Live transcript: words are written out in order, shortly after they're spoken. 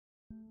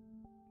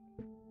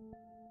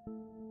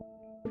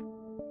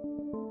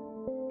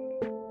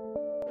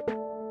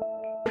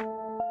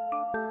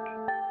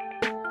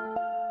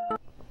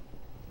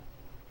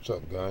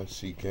What's up, guys?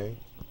 CK.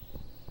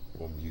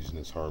 Well, I'm using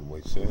this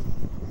HARDWAY set.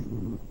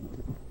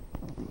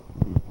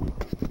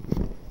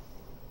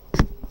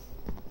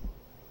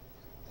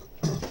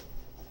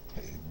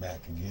 Hey, back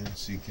again,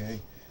 CK.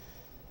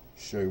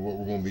 Show you what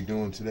we're going to be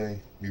doing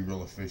today. Be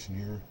real efficient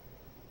here.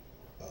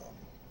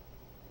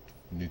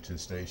 New to the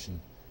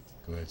station,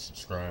 go ahead and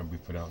subscribe. We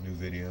put out new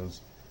videos,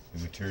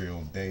 new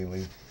material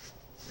daily.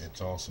 It's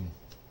awesome.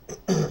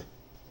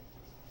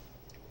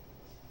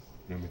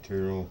 New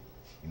material,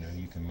 you know,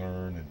 you can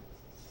learn and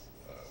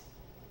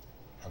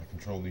how to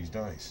control these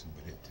dice,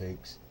 but it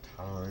takes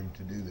time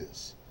to do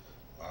this.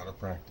 A lot of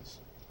practice.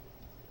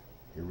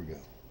 Here we go.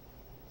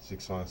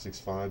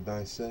 6565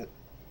 dice set.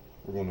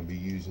 We're going to be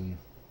using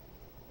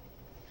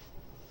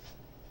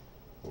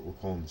what we're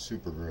calling the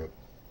super grip.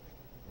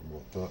 We're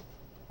going to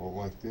hold it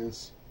like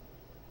this.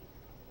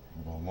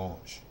 We're going to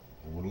launch,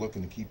 and we're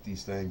looking to keep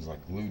these things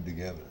like glued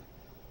together.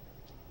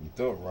 When you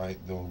throw it right,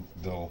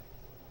 they'll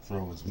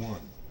throw as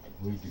one, like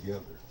glued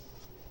together.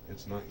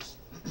 It's nice.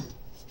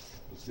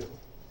 Let's go.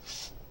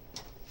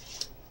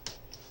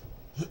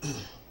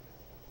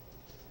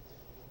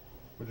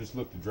 We'll just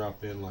look to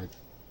drop in like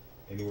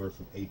anywhere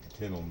from 8 to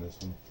 10 on this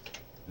one.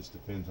 Just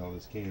depends how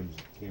this camera's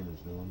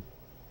doing.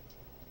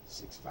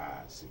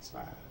 6.5,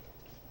 6.5.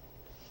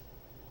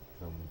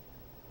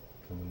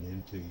 Coming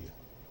into you.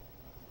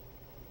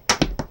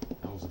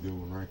 That was a good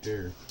one right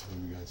there.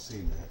 Maybe you guys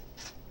seen that.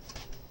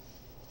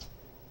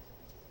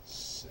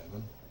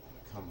 7.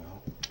 Come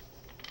out.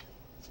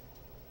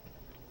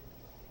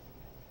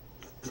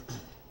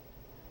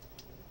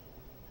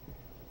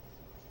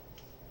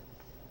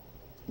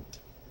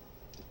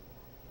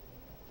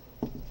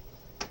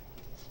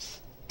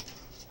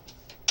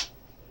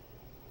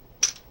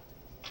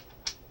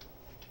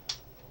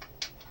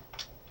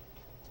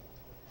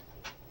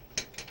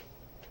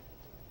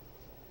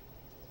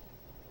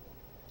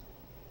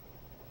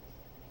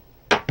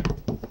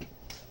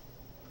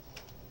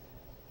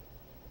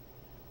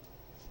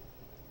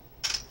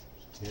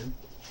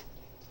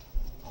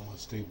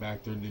 Almost stayed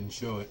back there and didn't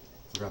show it.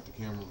 Forgot the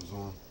camera was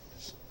on.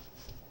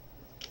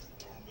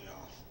 Throw me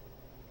off.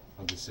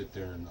 I'll just sit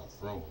there and not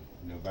throw them.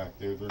 You know, back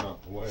there they're not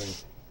in the way.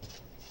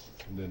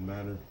 It doesn't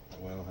matter.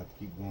 That way I don't have to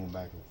keep going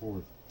back and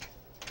forth.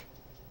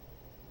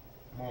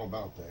 I'm all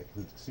about that,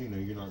 because at the casino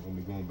you're not going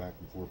to be going back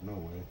and forth no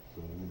way.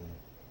 So, you know,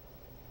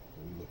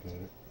 so we look at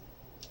it.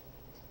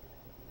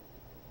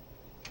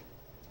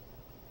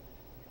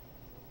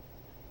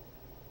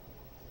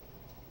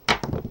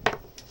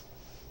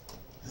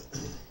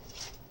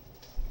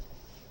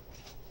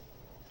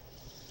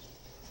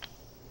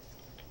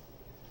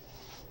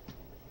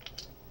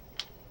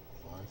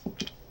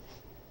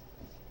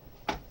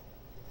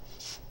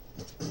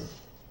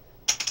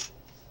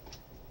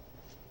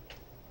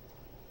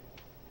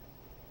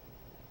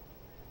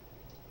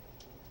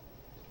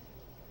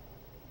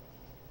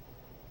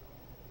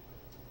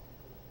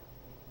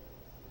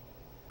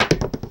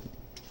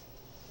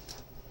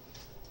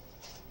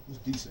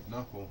 Decent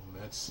knuckle,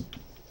 and that's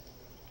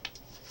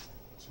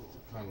what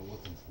we're kind of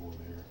looking for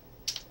there.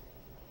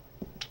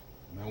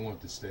 And I want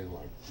it to stay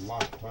like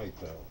locked tight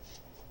though,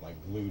 like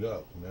glued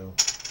up, you know,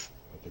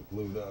 like they're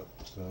glued up.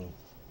 So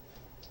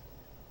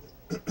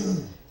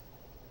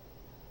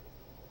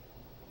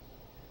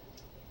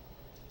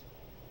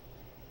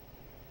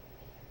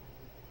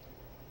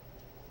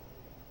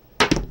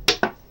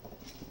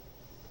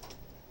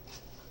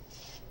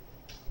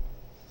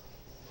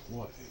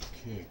what a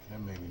kick! That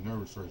made me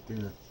nervous right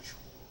there.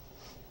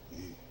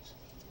 Jeez.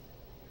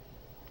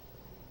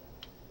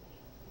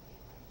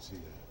 See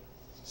that?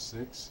 It's a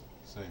 6,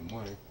 same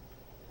way.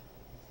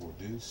 4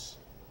 deuce.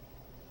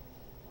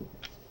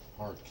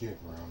 Hard kick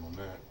around on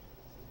that.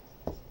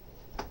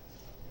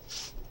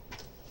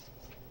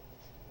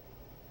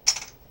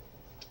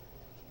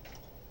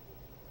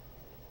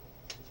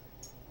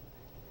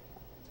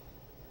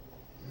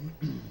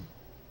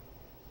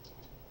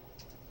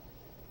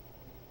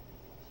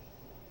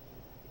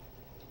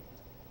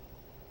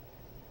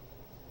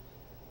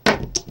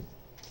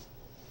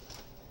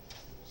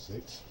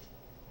 Six.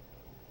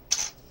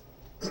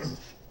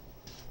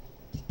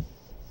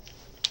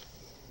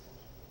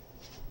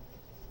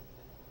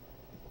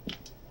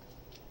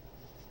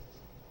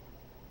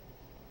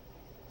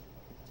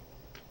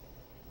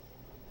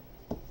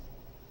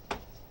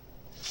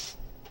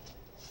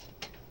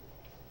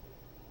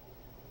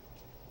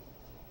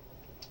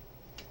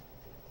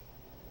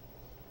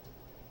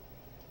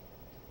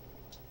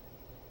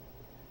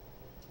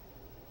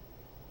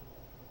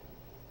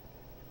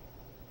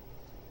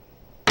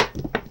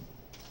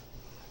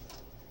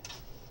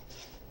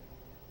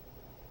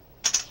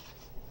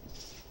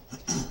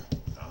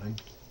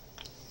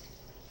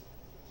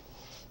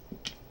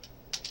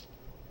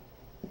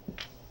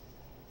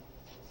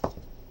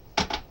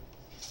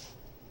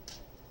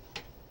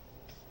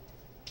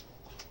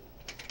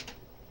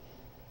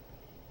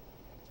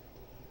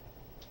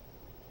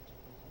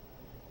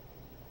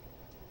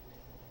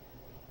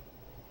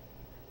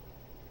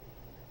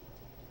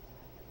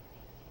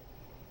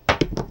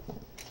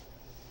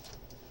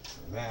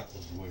 that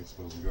was the way it's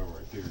supposed to go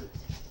right there.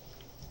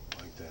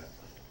 Like that.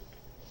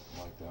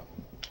 Like that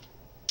one.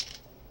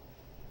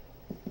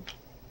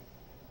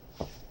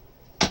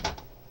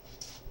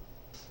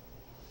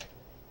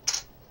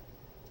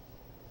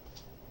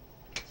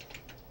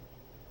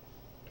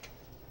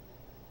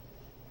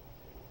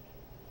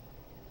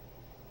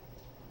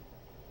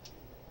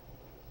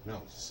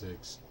 No,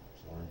 6.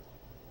 Sorry.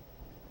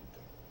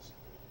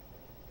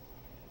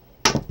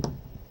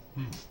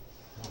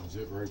 That was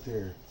it right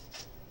there.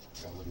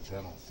 Gotta look at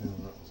that on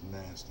film. That was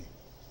nasty.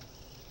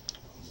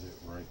 That was it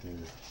right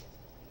there.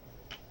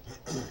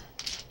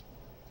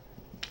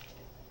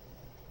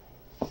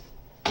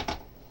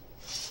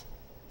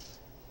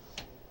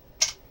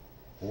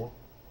 4.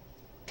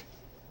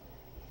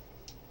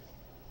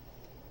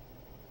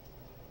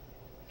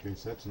 Okay,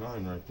 so that's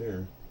 9 right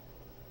there.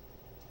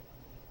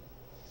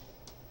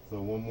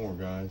 So one more,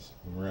 guys,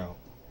 and we're out.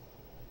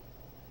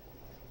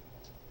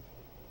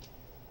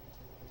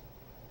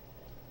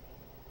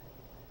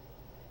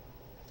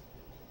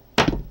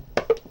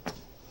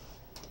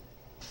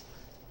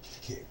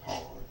 Kick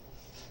hard.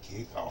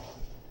 Kick hard.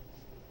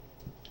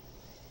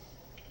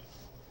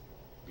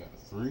 Got a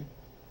 3.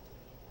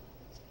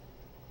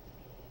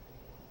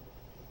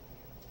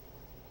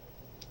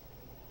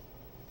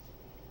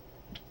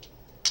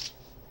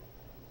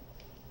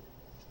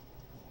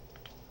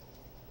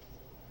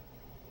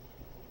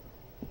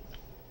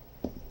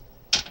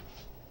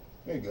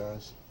 Hey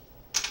guys,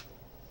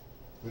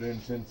 we didn't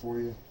intend for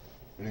you.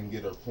 We didn't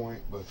get our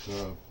point, but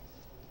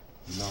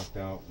we knocked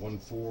out 1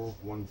 4,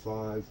 1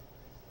 5,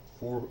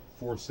 4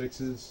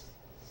 6s,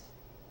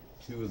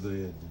 2 of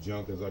the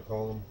junk, as I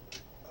call them,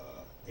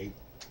 8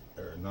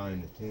 or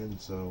 9 to 10.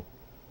 So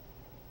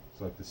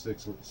it's like the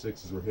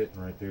 6s were hitting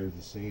right there. As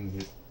you seen,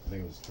 hit, I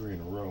think it was 3 in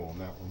a row on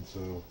that one.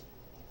 So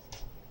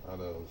out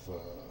of 2,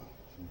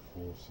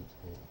 4, 6,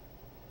 8.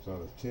 So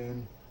out of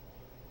 10,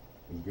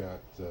 we've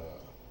got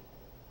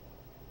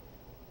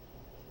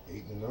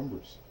 8 in the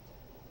numbers.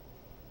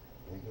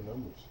 8 in the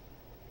numbers.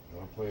 You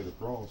know, I play it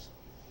across.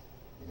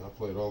 You know, I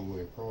play it all the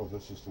way across.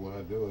 That's just the way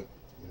I do it.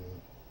 You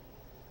know.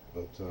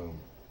 But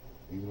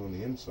even on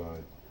the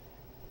inside,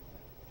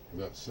 we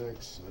got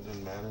 6. That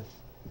doesn't matter.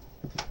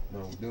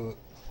 No, we do it.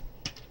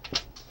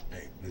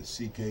 Hey, this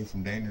CK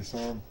from Dangerous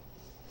Arm.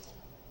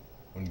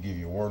 I'm gonna give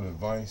you a word of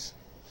advice.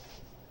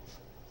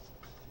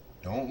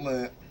 Don't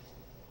let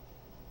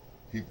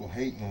people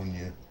hating on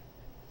you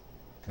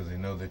because they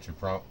know that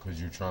because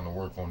you're trying to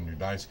work on your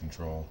dice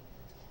control,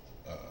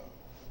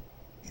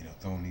 you know,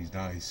 throwing these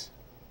dice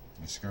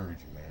discourage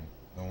you, man.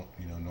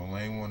 Don't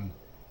let anyone,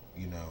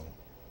 you know,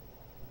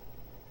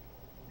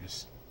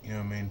 just, you know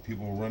what I mean,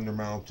 people will run their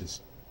mouth,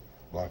 just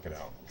block it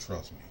out.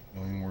 Trust me.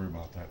 Don't even worry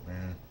about that,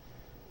 man.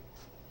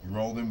 You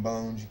roll them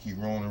bones, you keep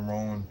rolling and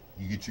rolling,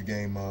 you get your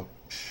game up,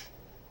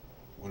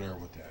 whatever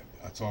with that.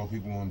 That's all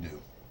people want to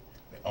do.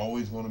 They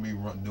always want to be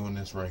doing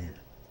this right here.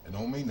 It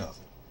don't mean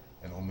nothing.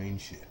 It don't mean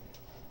shit.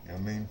 You know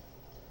what I mean?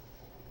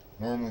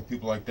 Normally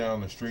people like that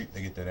on the street,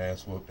 they get that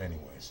ass whooped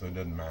anyway, so it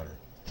doesn't matter.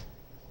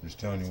 I'm just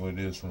telling you what it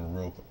is from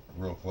a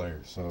real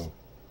player. So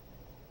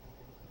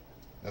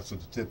that's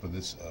what the tip of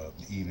this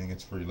evening.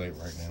 It's pretty late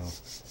right now.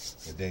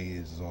 The day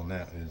is on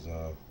that is you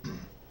know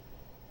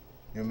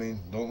what I mean?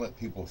 Don't let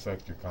people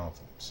affect your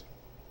confidence.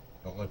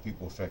 Don't let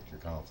people affect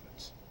your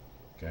confidence.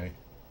 Okay?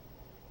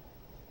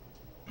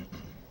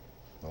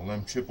 Don't let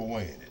them chip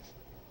away at it.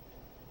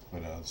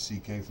 But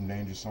CK from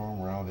Dangerous Arm,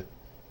 we're out at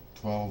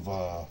 12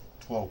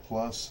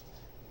 plus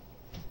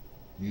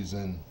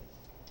using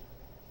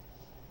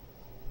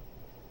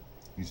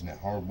that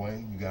hard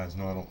way. You guys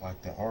know I don't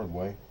like that hard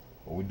way,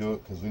 but we do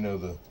it because we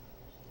know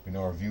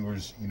our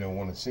viewers, you know,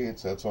 want to see it,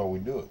 so that's why we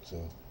do it.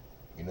 So,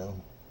 you know,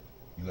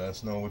 you let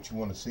us know what you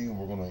want to see, and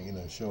we're gonna, you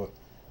know, show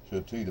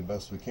it to you the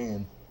best we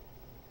can.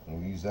 And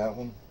we'll use that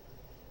one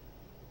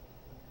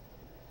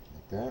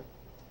like that.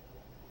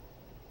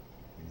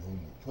 You know,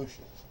 and you push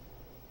it.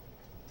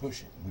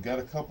 We got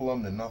a couple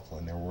of them to knuckle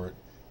in there where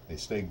they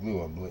stay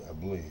glue, I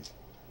believe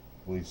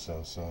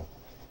so. So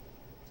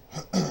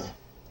we'll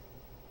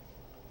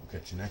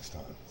catch you next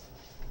time.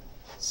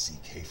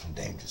 CK from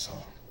Dangerous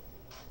Arm.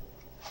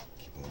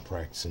 Keep on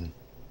practicing,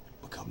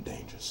 become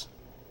dangerous.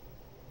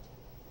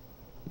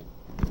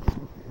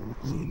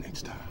 See you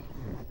next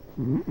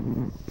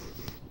time.